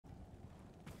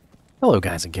Hello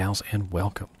guys and gals, and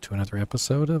welcome to another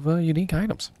episode of Unique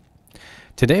Items.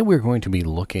 Today we're going to be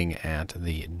looking at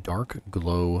the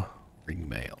Darkglow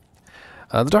Ringmail.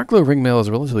 The Darkglow Ringmail is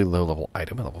a relatively low level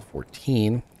item at level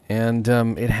 14, and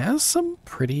it has some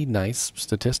pretty nice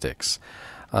statistics.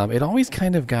 It always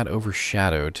kind of got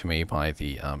overshadowed to me by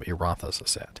the Iratha's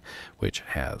set, which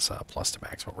has plus to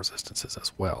maximum resistances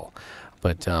as well.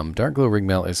 But Darkglow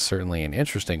Ringmail is certainly an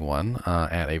interesting one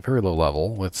at a very low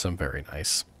level with some very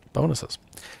nice bonuses.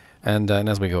 And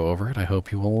as we go over it, I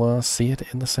hope you will see it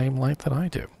in the same light that I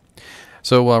do.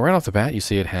 So right off the bat, you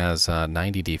see it has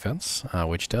 90 defense,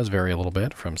 which does vary a little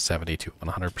bit from 70 to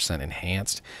 100%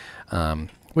 enhanced,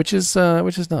 which is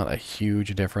not a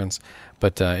huge difference,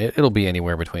 but it'll be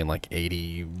anywhere between like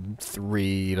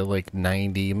 83 to like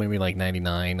 90, maybe like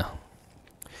 99,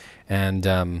 and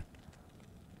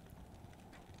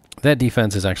that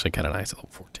defense is actually kind of nice at level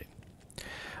 14.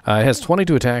 It has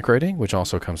 22 attack rating, which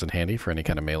also comes in handy for any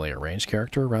kind of melee or ranged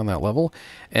character around that level.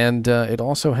 And it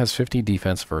also has 50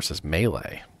 defense versus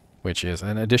melee, which is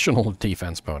an additional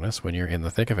defense bonus when you're in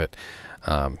the thick of it.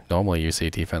 Normally you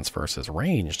see defense versus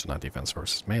ranged, not defense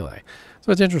versus melee.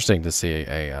 So it's interesting to see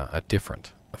a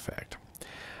different effect.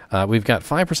 We've got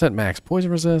 5% max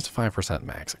poison resist, 5%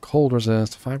 max cold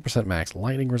resist, 5% max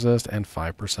lightning resist, and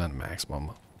 5%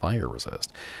 maximum fire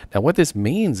resist. Now what this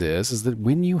means is that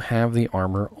when you have the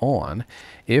armor on,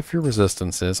 if your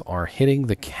resistances are hitting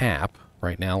the cap,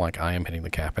 right now like I am hitting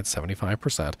the cap at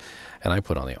 75%, and I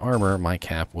put on the armor, my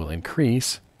cap will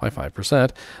increase by 5%,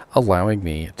 allowing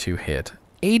me to hit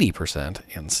 80%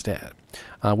 instead,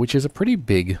 which is a pretty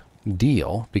big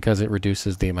deal because it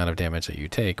reduces the amount of damage that you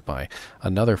take by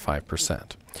another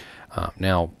 5%.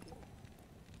 Now,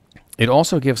 it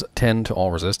also gives 10 to all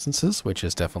resistances, which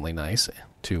is definitely nice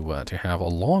to have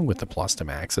along with the plus to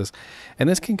maxes, and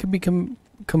this can be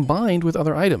combined with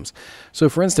other items. So,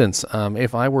 for instance,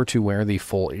 if I were to wear the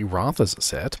full Iratha's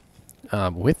set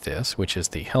with this, which is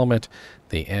the helmet,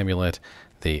 the amulet,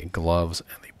 the gloves,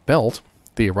 and the belt,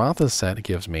 the Iratha's set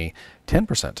gives me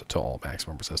 10% to all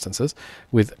maximum resistances.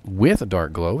 With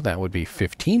Darkglow, that would be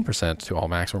 15% to all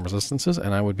maximum resistances,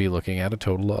 and I would be looking at a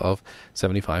total of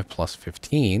 75 plus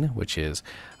 15, which is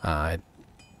 90%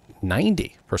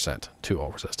 to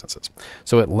all resistances.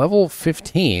 So at level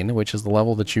 15, which is the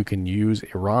level that you can use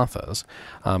Iratha's,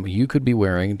 you could be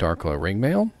wearing Darkglow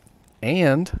Ringmail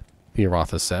and the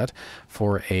Iratha's set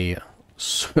for a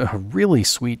really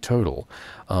sweet total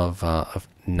of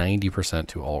 90%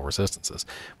 to all resistances,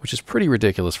 which is pretty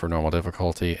ridiculous for normal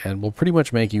difficulty and will pretty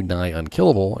much make you nigh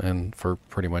unkillable and for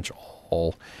pretty much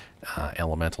all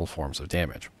elemental forms of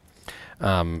damage.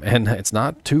 And it's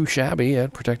not too shabby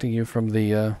at protecting you from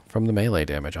the melee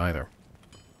damage either.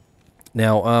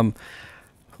 Now,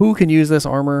 who can use this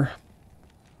armor?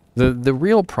 The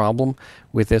real problem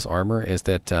with this armor is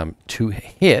that to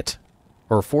hit,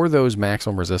 or for those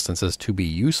maximum resistances to be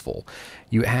useful,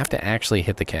 you have to actually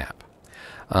hit the cap.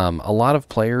 A lot of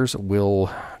players will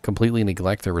completely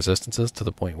neglect their resistances to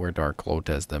the point where Darkglow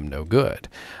does them no good.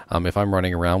 If I'm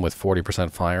running around with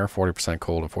 40% fire, 40%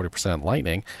 cold, and 40%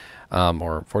 lightning,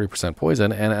 or 40%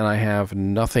 poison, and I have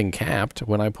nothing capped,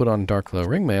 when I put on Darkglow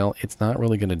Ringmail, it's not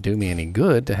really going to do me any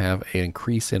good to have an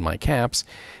increase in my caps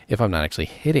if I'm not actually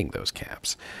hitting those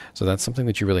caps. So that's something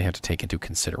that you really have to take into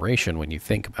consideration when you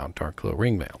think about Darkglow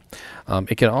Ringmail.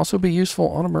 It can also be useful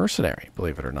on a mercenary,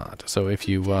 believe it or not. So if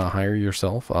you hire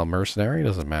yourself a mercenary,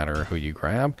 doesn't matter who you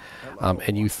grab,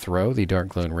 and you throw the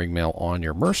Darkglow Ringmail on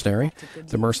your mercenary,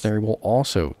 the mercenary will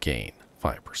also gain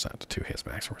 5% to his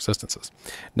maximum resistances.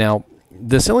 Now,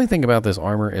 the silly thing about this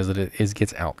armor is that it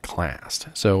gets outclassed.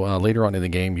 So later on in the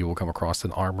game, you will come across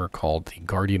an armor called the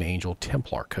Guardian Angel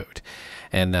Templar coat.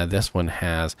 And this one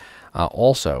has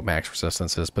also max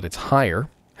resistances, but it's higher,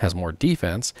 has more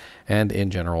defense, and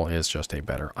in general is just a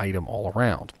better item all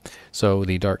around. So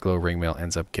the Darkglow Ringmail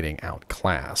ends up getting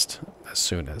outclassed as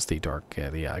soon as the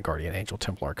Guardian Angel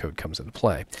Templar coat comes into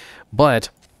play. But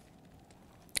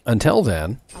until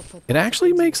then, it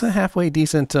actually makes a halfway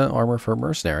decent armor for a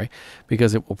mercenary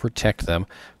because it will protect them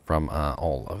from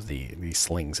all of the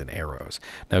slings and arrows.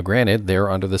 Now, granted, they're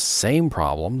under the same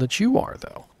problem that you are,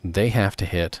 though. They have to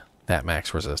hit that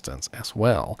max resistance as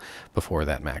well before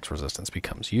that max resistance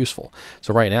becomes useful.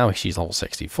 So right now she's level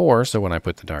 64, so when I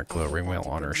put the Darkglow Ringmail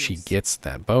on her, she gets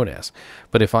that bonus.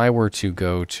 But if I were to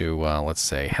go to, let's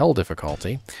say, Hell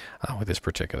difficulty with this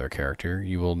particular character,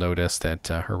 you will notice that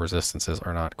her resistances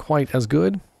are not quite as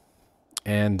good,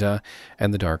 and the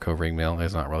Darkglow Ringmail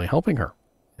is not really helping her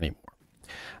anymore.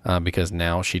 because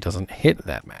now she doesn't hit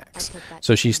that max.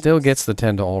 So she still gets the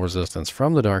 10 to all resistance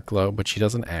from the Darkglow, but she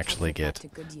doesn't actually get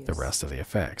the rest of the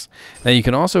effects. Now you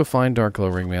can also find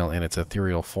Darkglow Ringmail in its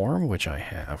ethereal form, which I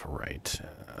have right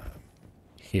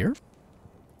here.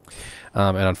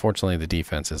 And unfortunately, the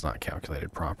defense is not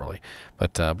calculated properly.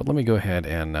 But let me go ahead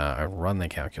and run the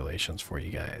calculations for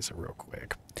you guys real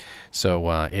quick. So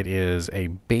it is a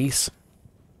base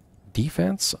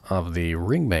defense of the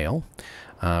Ringmail,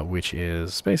 which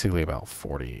is basically about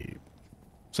 40,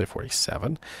 say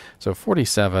 47. So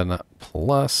 47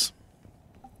 plus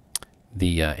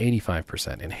the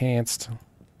 85% enhanced.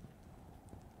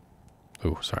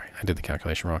 Oh, sorry, I did the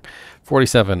calculation wrong.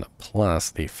 47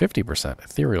 plus the 50%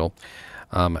 ethereal,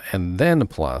 and then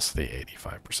plus the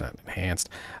 85% enhanced,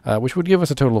 which would give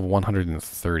us a total of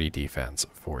 130 defense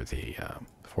for the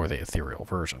ethereal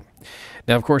version.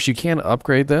 Now, of course, you can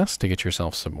upgrade this to get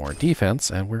yourself some more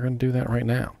defense, and we're going to do that right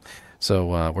now. So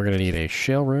we're going to need a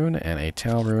shell rune and a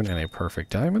tal rune and a perfect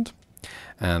diamond.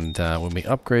 And when we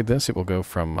upgrade this, it will go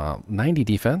from 90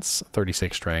 defense,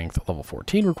 36 strength, level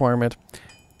 14 requirement,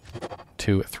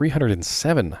 to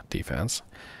 307 defense,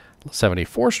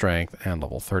 74 strength, and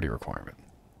level 30 requirement.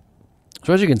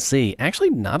 So as you can see,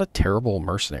 actually not a terrible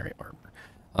mercenary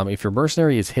armor. If your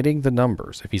mercenary is hitting the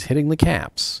numbers, if he's hitting the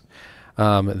caps,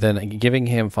 then giving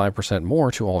him 5%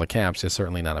 more to all the caps is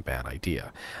certainly not a bad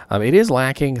idea. It is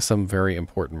lacking some very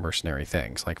important mercenary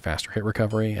things, like faster hit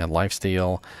recovery and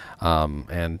lifesteal,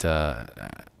 and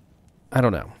I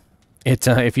don't know.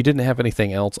 If you didn't have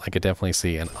anything else, I could definitely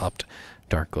see an upped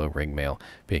Darkglow Ringmail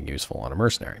being useful on a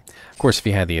mercenary. Of course, if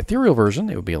you had the ethereal version,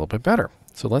 it would be a little bit better.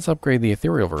 So let's upgrade the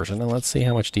ethereal version, and let's see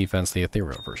how much defense the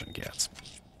ethereal version gets.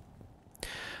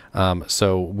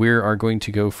 So we are going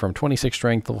to go from 26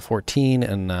 strength, level 14,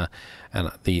 and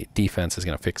the defense is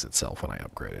going to fix itself when I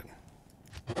upgrade it.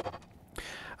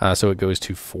 So it goes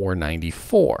to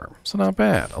 494. So not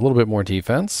bad. A little bit more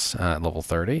defense at level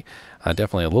 30.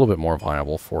 Definitely a little bit more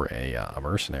viable for a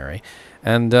mercenary.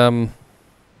 And I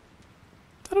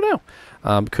don't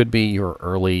know. Could be your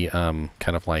early kind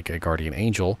of like a Guardian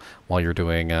Angel while you're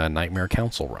doing Nightmare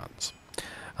Council runs.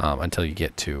 Until you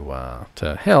get to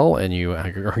Hell, and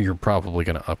you're probably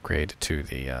going to upgrade to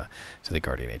the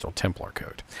Guardian Angel Templar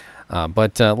code.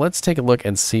 But let's take a look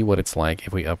and see what it's like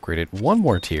if we upgrade it one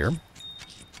more tier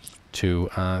to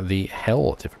the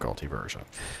Hell difficulty version.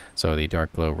 So the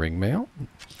Darkglow Ringmail,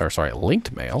 or sorry,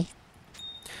 Linked Mail,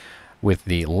 with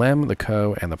the Lem, the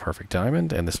Co, and the Perfect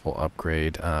Diamond, and this will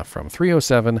upgrade from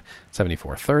 307,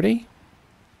 7430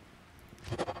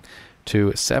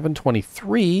 to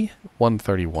 723,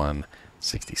 131,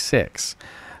 66.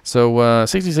 So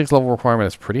 66 level requirement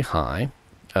is pretty high.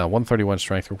 131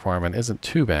 strength requirement isn't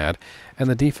too bad, and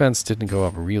the defense didn't go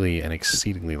up really an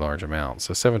exceedingly large amount.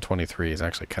 So 723 is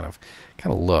actually kind of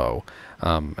low,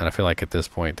 and I feel like at this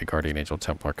point the Guardian Angel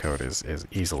Templar code is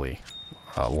easily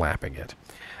lapping it.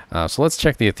 So let's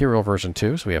check the ethereal version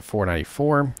too. So we have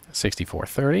 494,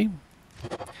 6430.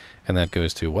 And that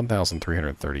goes to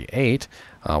 1,338,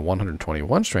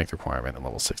 121 strength requirement at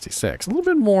level 66. A little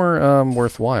bit more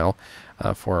worthwhile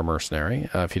for a mercenary.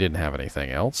 If you didn't have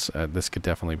anything else, this could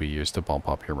definitely be used to bump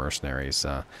up your mercenaries'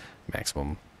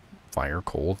 maximum fire,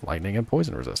 cold, lightning, and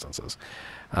poison resistances.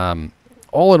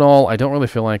 All in all, I don't really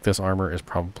feel like this armor is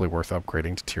probably worth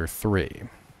upgrading to tier 3.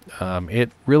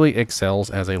 It really excels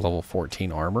as a level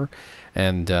 14 armor,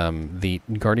 and the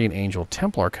Guardian Angel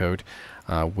Templar code,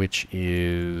 which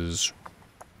is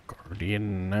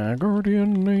Guardian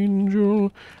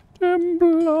Angel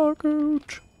Templar code.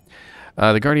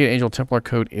 The Guardian Angel Templar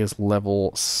code is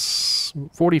level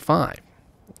 45.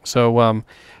 So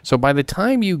by the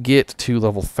time you get to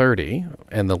level 30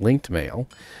 and the Linked Mail,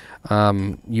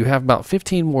 you have about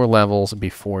 15 more levels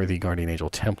before the Guardian Angel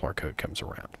Templar code comes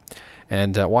around.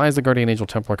 And why is the Guardian Angel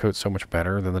Templar code so much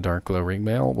better than the Darkglow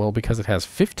Ringmail? Well, because it has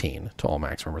 15 to all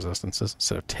maximum resistances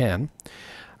instead of 10.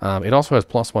 It also has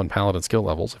 +1 paladin skill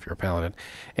levels if you're a paladin.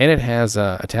 And it has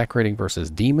attack rating versus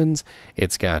demons.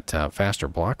 It's got faster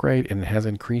block rate, and it has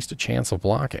increased chance of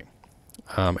blocking.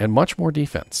 And much more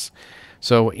defense.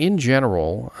 So in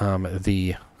general,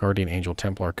 the Guardian Angel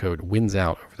Templar code wins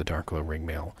out over the Darkglow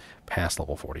Ringmail past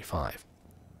level 45.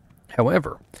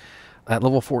 However, at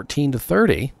level 14 to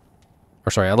 30...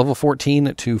 at level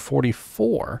 14 to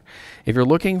 44, if you're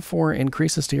looking for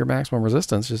increases to your maximum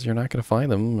resistance, you're not going to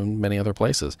find them in many other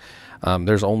places.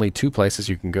 There's only 2 places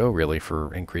you can go, really,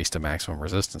 for increase to maximum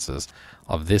resistances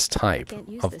of this type,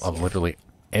 of literally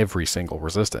every single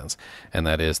resistance, and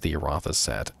that is the Erotha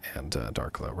set and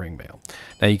Darkglow Ringmail.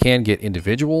 Now, you can get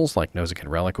individuals, like Nozikin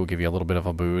Relic will give you a little bit of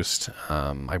a boost.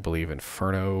 I believe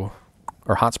Inferno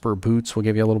or Hotspur Boots will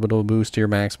give you a little bit of a boost to your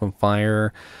maximum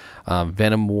fire.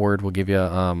 Venom Ward will give you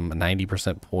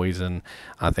 90% poison,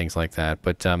 things like that.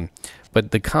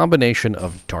 But the combination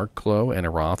of Darkglow and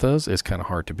Erathas is kind of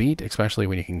hard to beat, especially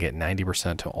when you can get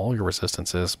 90% to all your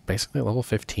resistances, basically at level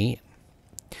 15.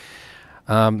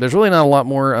 There's really not a lot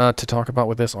more to talk about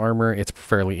with this armor. It's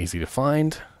fairly easy to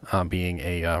find. Being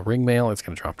a ring mail, it's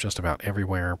going to drop just about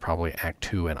everywhere, probably Act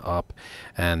 2 and up.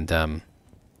 And that's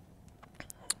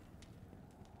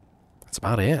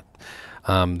about it.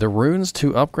 The runes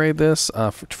to upgrade this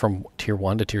from tier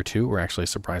 1 to tier 2 were actually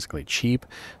surprisingly cheap,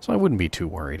 so I wouldn't be too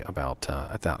worried about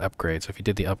that upgrade. So if you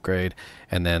did the upgrade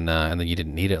and then you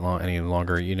didn't need it any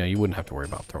longer, you wouldn't have to worry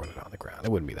about throwing it on the ground.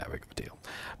 It wouldn't be that big of a deal.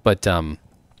 But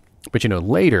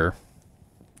later,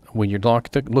 when you're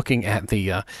looking at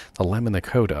the Lemon the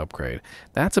Coda upgrade,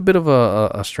 that's a bit of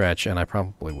a stretch, and I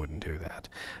probably wouldn't do that.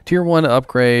 Tier 1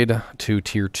 upgrade to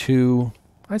tier 2.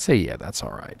 I'd say, yeah, that's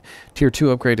all right. Tier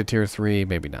 2 upgrade to Tier 3,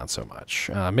 maybe not so much.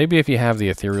 Maybe if you have the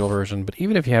ethereal version, but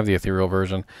even if you have the ethereal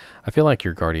version, I feel like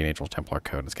your Guardian Angel Templar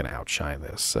code is going to outshine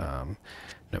this no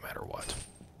matter what.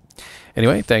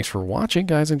 Anyway, thanks for watching,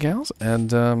 guys and gals,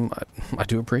 and I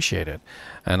do appreciate it.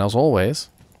 And as always,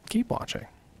 keep watching.